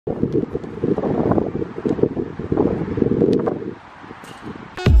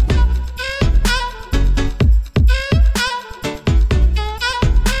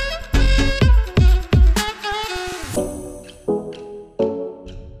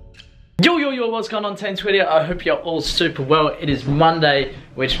What's going on, team Twitter? I hope you're all super well. It is Monday,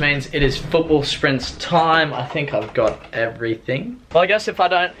 which means it is football sprints time. I think I've got everything. Well, I guess if I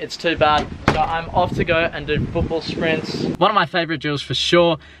don't, it's too bad. So I'm off to go and do football sprints. One of my favorite drills for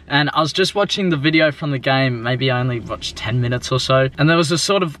sure. And I was just watching the video from the game, maybe I only watched 10 minutes or so. And there was a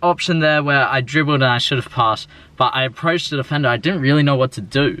sort of option there where I dribbled and I should have passed. But I approached the defender, I didn't really know what to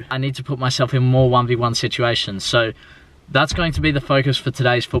do. I need to put myself in more 1v1 situations. So that's going to be the focus for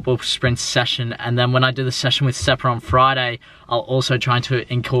today's football sprint session. And then when I do the session with Sepper on Friday, I'll also try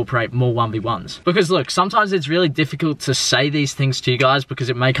to incorporate more 1v1s. Because look, sometimes it's really difficult to say these things to you guys because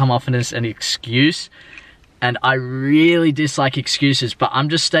it may come off as an excuse. And I really dislike excuses, but I'm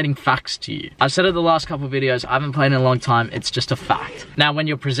just stating facts to you. I've said it the last couple of videos, I haven't played in a long time, it's just a fact. Now, when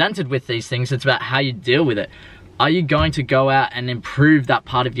you're presented with these things, it's about how you deal with it. Are you going to go out and improve that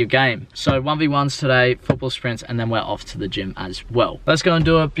part of your game? So 1v1s today, football sprints, and then we're off to the gym as well. Let's go and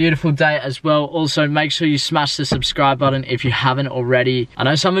do a beautiful day as well. Also, make sure you smash the subscribe button if you haven't already. I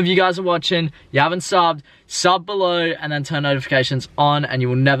know some of you guys are watching, you haven't subbed, sub below and then turn notifications on and you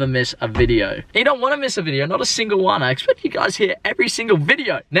will never miss a video. You don't want to miss a video, not a single one. I expect you guys here every single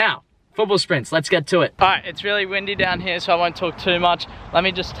video. Now, football sprints, let's get to it. All right, it's really windy down here, so I won't talk too much. Let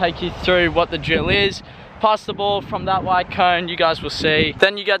me just take you through what the drill is. Pass the ball from that white cone, you guys will see.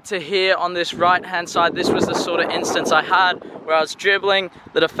 Then you get to here on this right hand side. This was the sort of instance I had where I was dribbling,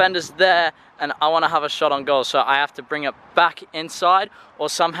 the defender's there, and I want to have a shot on goal. So I have to bring it back inside or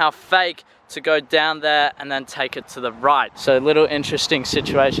somehow fake to go down there and then take it to the right. So little interesting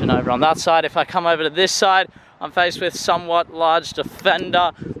situation over on that side. If I come over to this side, I'm faced with somewhat large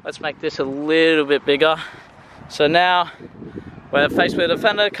defender. Let's make this a little bit bigger. So now, we're faced with a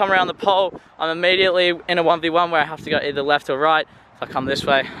defender, come around the pole, I'm immediately in a 1v1 where I have to go either left or right. If I come this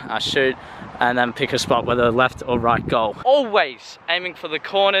way, I shoot, and then pick a spot, whether left or right goal. Always aiming for the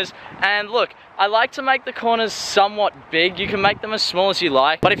corners, and look, I like to make the corners somewhat big. You can make them as small as you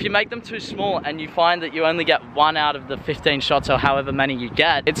like, but if you make them too small and you find that you only get 1 out of the 15 shots or however many you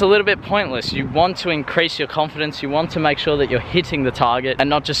get, it's a little bit pointless. You want to increase your confidence, you want to make sure that you're hitting the target and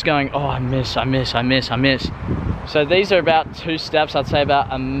not just going, oh, I miss, I miss, I miss, I miss. So these are about 2 steps, I'd say about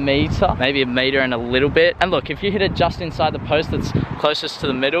 1 meter, maybe 1 meter and a little bit. And look, if you hit it just inside the post that's closest to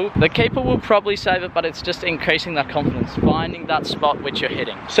the middle, the keeper will probably save it, but it's just increasing that confidence, finding that spot which you're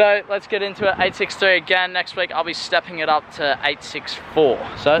hitting. So let's get into it. 863 again. Next week I'll be stepping it up to 864.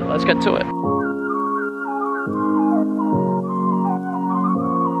 So let's get to it.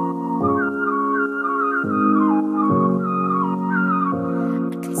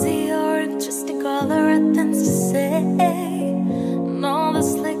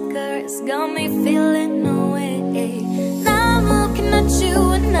 Got me feeling no way. Now I'm looking at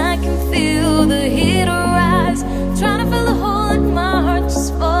you and I can feel the heat rise, trying to fill a hole in my heart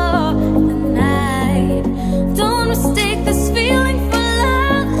just for the night. Don't mistake this feeling for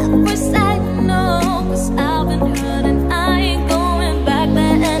love at first sight, no, 'cause I've been running, I ain't going back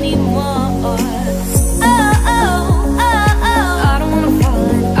there anymore. Oh, oh, oh, oh, I don't wanna fall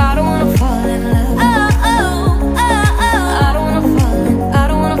in, I don't wanna fall in love. Oh, oh, oh, oh, I don't wanna fall in, I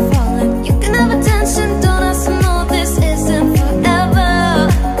don't wanna fall in. You can have attention, don't ask to know this isn't forever.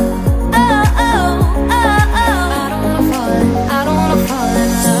 Oh, oh, oh, oh, I don't wanna fall in, I don't wanna fall in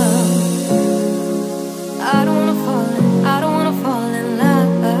love. I don't wanna fall in, I don't wanna fall in love.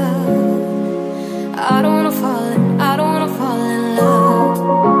 I don't wanna fall in, I don't wanna fall in love.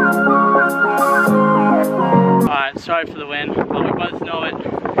 Alright, sorry for the win, but we both know it.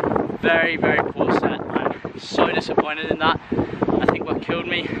 Very, very poor set. I'm so disappointed in that. I think what killed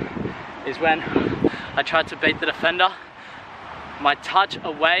me is when I tried to beat the defender. My touch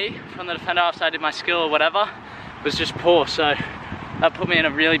away from the defender after I did my skill or whatever was just poor, so that put me in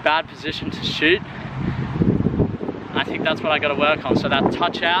a really bad position to shoot. I think that's what I got to work on. So that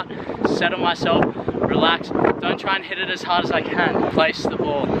touch out, settle myself, relax, don't try and hit it as hard as I can, place the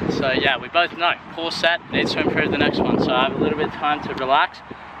ball. So yeah, we both know, poor set, needs to improve the next one. So I have a little bit of time to relax,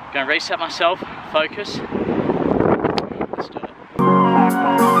 gonna reset myself, focus. Let's do it.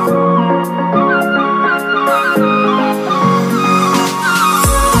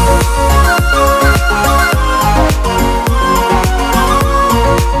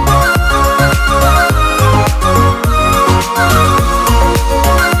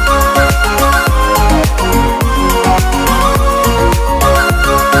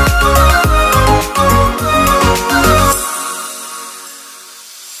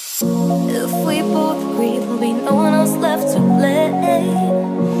 If we both agree, there'll be no one else left to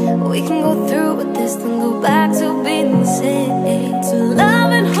blame. We can go through with this, then go back to being the same. To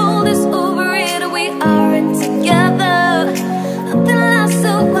love and hold us over it, we aren't together. Nothing lasts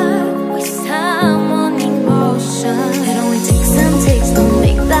a while, waste time on emotion. It only takes to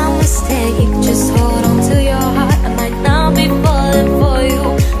make that mistake. Just hold on to your heart, I might not be falling for you,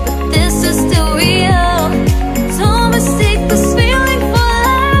 but this is still real. Don't mistake this feeling for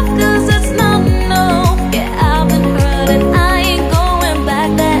love, cause it's not no. Yeah, I've been hurt and I ain't going back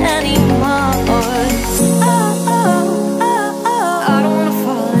there anymore. I don't wanna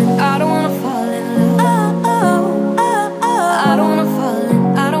fall in, I don't wanna fall in love. I don't wanna fall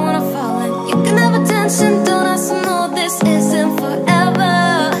in, I don't wanna fall in. You can have attention, don't ask to know this isn't forever.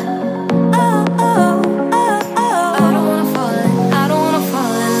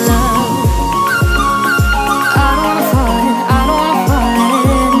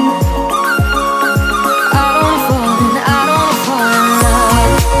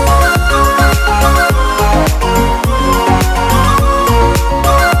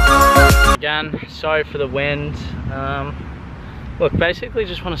 Sorry for the wind. Look, basically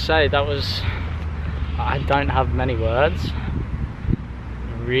just want to say that was, I don't have many words,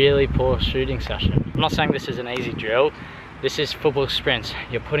 really poor shooting session. I'm not saying this is an easy drill, this is football sprints.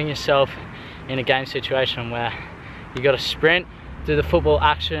 You're putting yourself in a game situation where you got to sprint, do the football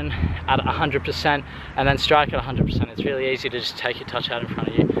action at 100% and then strike at 100%. It's really easy to just take your touch out in front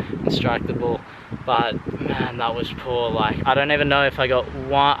of you and strike the ball, but man, that was poor. Like, I don't even know if I got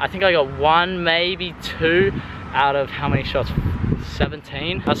one. I think I got one, maybe two out of how many shots?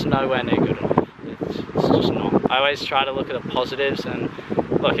 17. That's nowhere near good enough. It's just not. I always try to look at the positives, and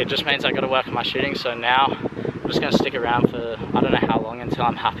look, it just means I got to work on my shooting. So now I'm just going to stick around for I don't know how long until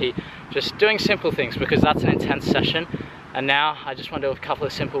I'm happy, just doing simple things, because that's an intense session. And now I just want to do a couple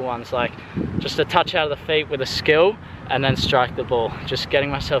of simple ones, like just a touch out of the feet with a skill and then strike the ball. Just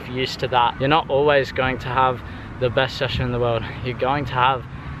getting myself used to that. You're not always going to have the best session in the world. You're going to have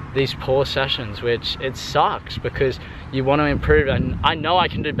these poor sessions, which it sucks because you want to improve, and I know I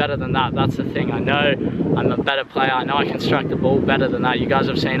can do better than that. That's the thing. I know I'm a better player. I know I can strike the ball better than that. You guys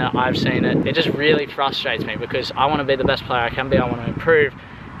have seen it, I've seen it. It just really frustrates me because I want to be the best player I can be. I want to improve,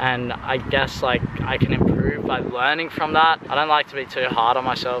 and I guess like I can improve by learning from that. I don't like to be too hard on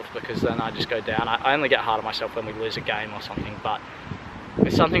myself because then I just go down. I only get hard on myself when we lose a game or something, but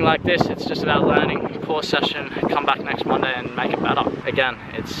with something like this, it's just about learning. Poor session, come back next Monday and make it better. Again,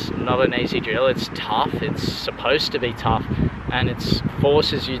 it's not an easy drill. It's tough. It's supposed to be tough, and it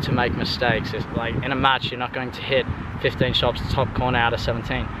forces you to make mistakes. It's like in a match, you're not going to hit 15 shots top corner out of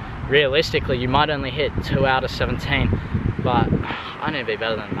 17. Realistically, you might only hit 2 out of 17, but I need to be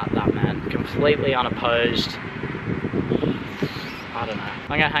better than that, man. Completely unopposed. I don't know.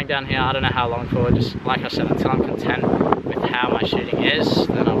 I'm gonna hang down here. I don't know how long for. Just like I said, until I'm content with how my shooting is,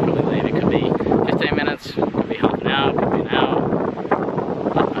 then I'll probably leave. It could be 15 minutes, it could be half an hour, it could be an hour.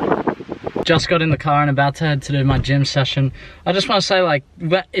 I don't know. Just got in the car and about to head to do my gym session. I just want to say, like,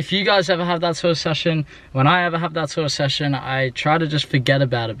 if you guys ever have that sort of session, when I ever have that sort of session, I try to just forget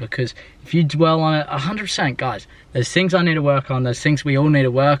about it, because if you dwell on it 100%, guys, there's things I need to work on, there's things we all need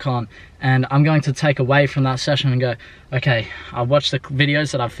to work on, and I'm going to take away from that session and go, okay, I'll watch the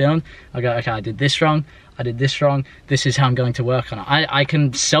videos that I've filmed, I'll go, okay, I did this wrong, I did this wrong, this is how I'm going to work on it. I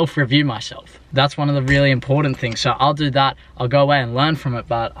can self-review myself. That's one of the really important things. So I'll do that, I'll go away and learn from it,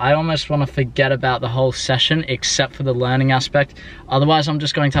 but I almost want to forget about the whole session except for the learning aspect. Otherwise, I'm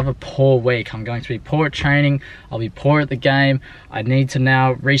just going to have a poor week. I'm going to be poor at training, I'll be poor at the game. I need to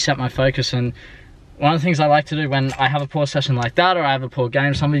now reset my focus. And one of the things I like to do when I have a poor session like that, or I have a poor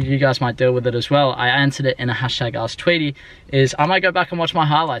game, some of you guys might deal with it as well, I answered it in a hashtag Ask Tweety, is I might go back and watch my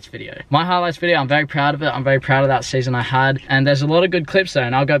highlights video. My highlights video, I'm very proud of it. I'm very proud of that season I had, and there's a lot of good clips there,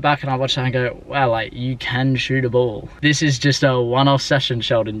 and I'll go back and I'll watch that and go, wow, like, you can shoot a ball. This is just a one-off session,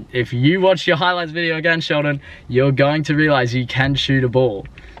 Sheldon. If you watch your highlights video again, Sheldon, you're going to realize you can shoot a ball.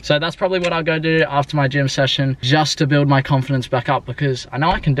 So that's probably what I'll go do after my gym session, just to build my confidence back up, because I know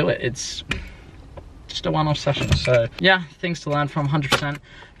I can do it. It's just a one-off session. So yeah, things to learn from 100%,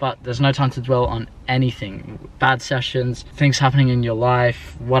 but there's no time to dwell on anything. Bad sessions, things happening in your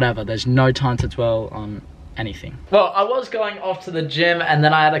life, whatever. There's no time to dwell on anything. Well, I was going off to the gym, and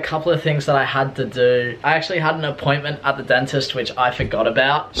then I had a couple of things that I had to do. I actually had an appointment at the dentist, which I forgot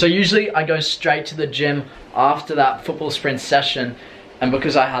about. So usually I go straight to the gym after that football sprint session, and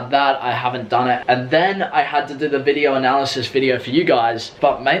because I had that, I haven't done it. And then I had to do the video analysis video for you guys,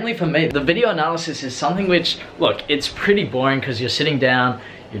 but mainly for me. The video analysis is something which, look, it's pretty boring because you're sitting down,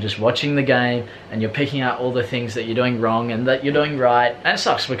 you're just watching the game and you're picking out all the things that you're doing wrong and that you're doing right. And it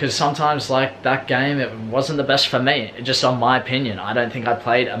sucks because sometimes, like that game, it wasn't the best for me, just on my opinion. I don't think I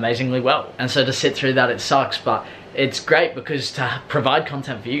played amazingly well, and so to sit through that, it sucks. But it's great because to provide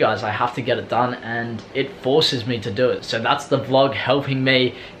content for you guys, I have to get it done, and it forces me to do it. So that's the vlog helping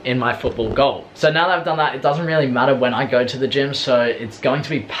me in my football goal. So now that I've done that, it doesn't really matter when I go to the gym. So it's going to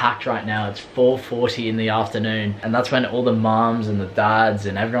be packed right now. It's 4:40 in the afternoon, and that's when all the moms and the dads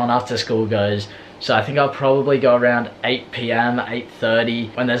and everyone after school goes. So I think I'll probably go around 8 p.m,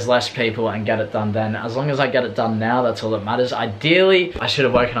 8:30 when there's less people and get it done then. As long as I get it done now, that's all that matters. Ideally, I should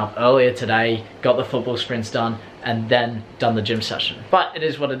have woken up earlier today, got the football sprints done, and then done the gym session. But it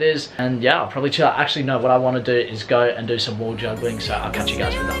is what it is, and yeah, I'll probably chill out. Actually, no, what I want to do is go and do some wall juggling, so I'll catch you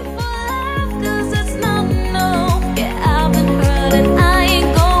guys with that.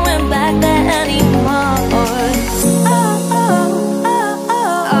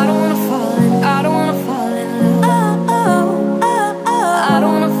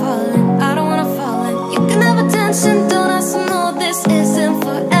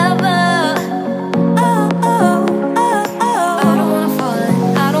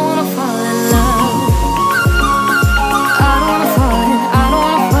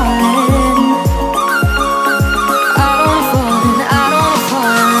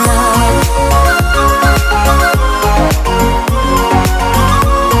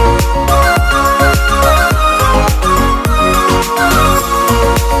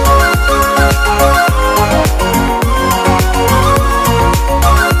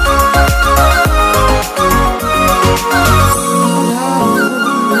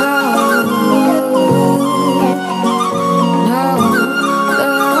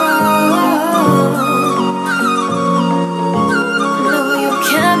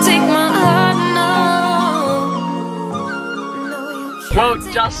 Well,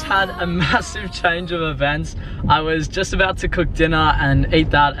 just had a massive change of events. I was just about to cook dinner and eat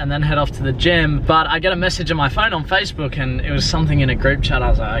that and then head off to the gym, but I get a message on my phone on Facebook and it was something in a group chat. I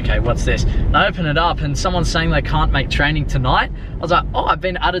was like, okay, what's this? And I open it up and someone's saying they can't make training tonight. I was like, oh, I've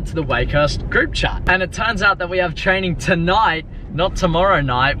been added to the Wakehurst group chat. And it turns out that we have training tonight, not tomorrow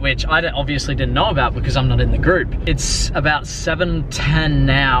night, which I obviously didn't know about because I'm not in the group. It's about 7:10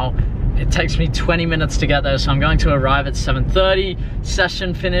 now. It takes me 20 minutes to get there, so I'm going to arrive at 7:30.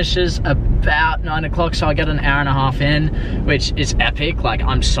 Session finishes about 9 o'clock, so I get an hour and a half in, which is epic. Like,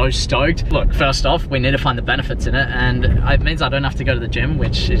 I'm so stoked. Look, first off, we need to find the benefits in it, and it means I don't have to go to the gym,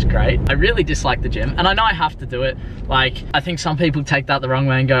 which is great. I really dislike the gym, and I know I have to do it. Like, I think some people take that the wrong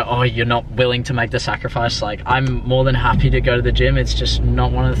way and go, oh, you're not willing to make the sacrifice. Like, I'm more than happy to go to the gym. It's just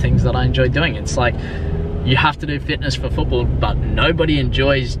not one of the things that I enjoy doing. It's like, you have to do fitness for football, but nobody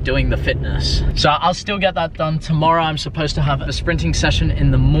enjoys doing the fitness. So I'll still get that done tomorrow. I'm supposed to have a sprinting session in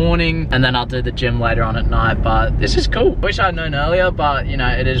the morning, and then I'll do the gym later on at night, but this is cool. Wish I had known earlier, but you know,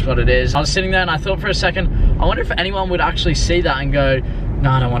 it is what it is. I was sitting there and I thought for a second, I wonder if anyone would actually see that and go, no,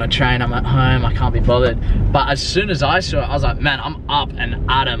 I don't want to train, I'm at home, I can't be bothered. But as soon as I saw it, I was like, man, I'm up and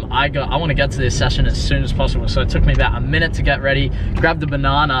at 'em. I want to get to this session as soon as possible. So it took me about a minute to get ready, grabbed a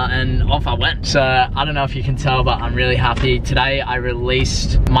banana, and off I went. So I don't know if you can tell, but I'm really happy. Today I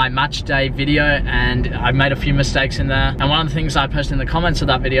released my match day video and I made a few mistakes in there. And one of the things I posted in the comments of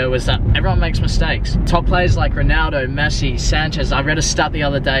that video was that everyone makes mistakes. Top players like Ronaldo, Messi, Sanchez. I read a stat the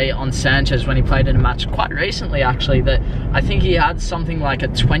other day on Sanchez when he played in a match quite recently, actually, that I think he had something like a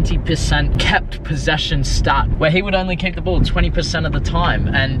 20% kept possession stat where he would only keep the ball 20% of the time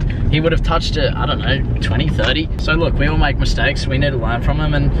and he would have touched it, I don't know, 20, 30. So look, we all make mistakes, we need to learn from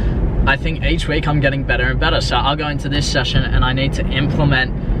them, and I think each week I'm getting better and better. So I'll go into this session and I need to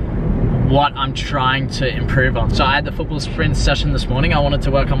implement what I'm trying to improve on. So I had the football sprint session this morning. I wanted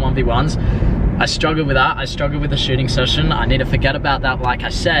to work on 1v1s. I struggled with that. I struggled with the shooting session. I need to forget about that, like I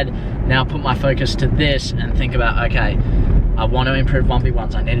said. Now put my focus to this and think about, okay, I want to improve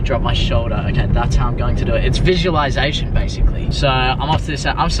 1v1s. I need to drop my shoulder. Okay, that's how I'm going to do it. It's visualization, basically. So I'm off to this.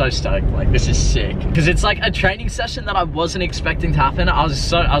 I'm so stoked. Like, this is sick. Because it's like a training session that I wasn't expecting to happen. I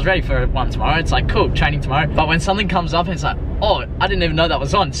was ready for one tomorrow. It's like, cool, training tomorrow. But when something comes up, it's like, oh, I didn't even know that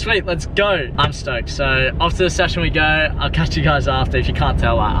was on. Sweet, let's go. I'm stoked. So off to the session we go. I'll catch you guys after. If you can't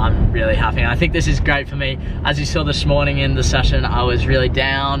tell, I'm really happy. I think this is great for me. As you saw this morning in the session, I was really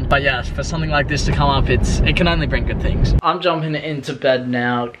down. But yeah, for something like this to come up, it can only bring good things. I'm jumping into bed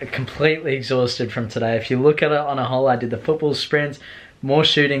now, completely exhausted from today. If you look at it on a whole, I did the football sprints, more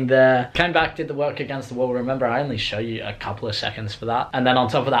shooting there. Came back, did the work against the wall. Remember, I only show you a couple of seconds for that. And then on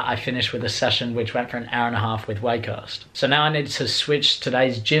top of that, I finished with a session which went for an hour and a half with Wakehurst. So now I need to switch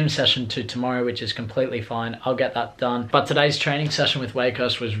today's gym session to tomorrow, which is completely fine. I'll get that done. But today's training session with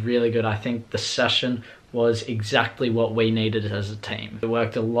Wakehurst was really good. I think the session was exactly what we needed as a team. We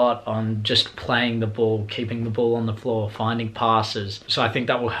worked a lot on just playing the ball, keeping the ball on the floor, finding passes. So I think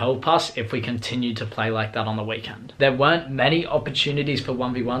that will help us if we continue to play like that on the weekend. There weren't many opportunities for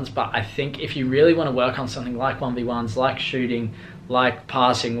 1v1s, but I think if you really want to work on something like 1v1s, like shooting, like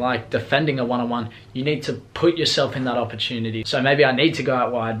passing, like defending a one-on-one, you need to put yourself in that opportunity. So maybe I need to go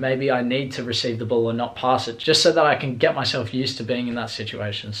out wide, maybe I need to receive the ball and not pass it, just so that I can get myself used to being in that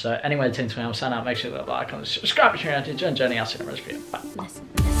situation. So anyway, team, I'm signing out. Make sure to like, comment, subscribe if you're into the journey. I'll see you in the rest of the video. Bye.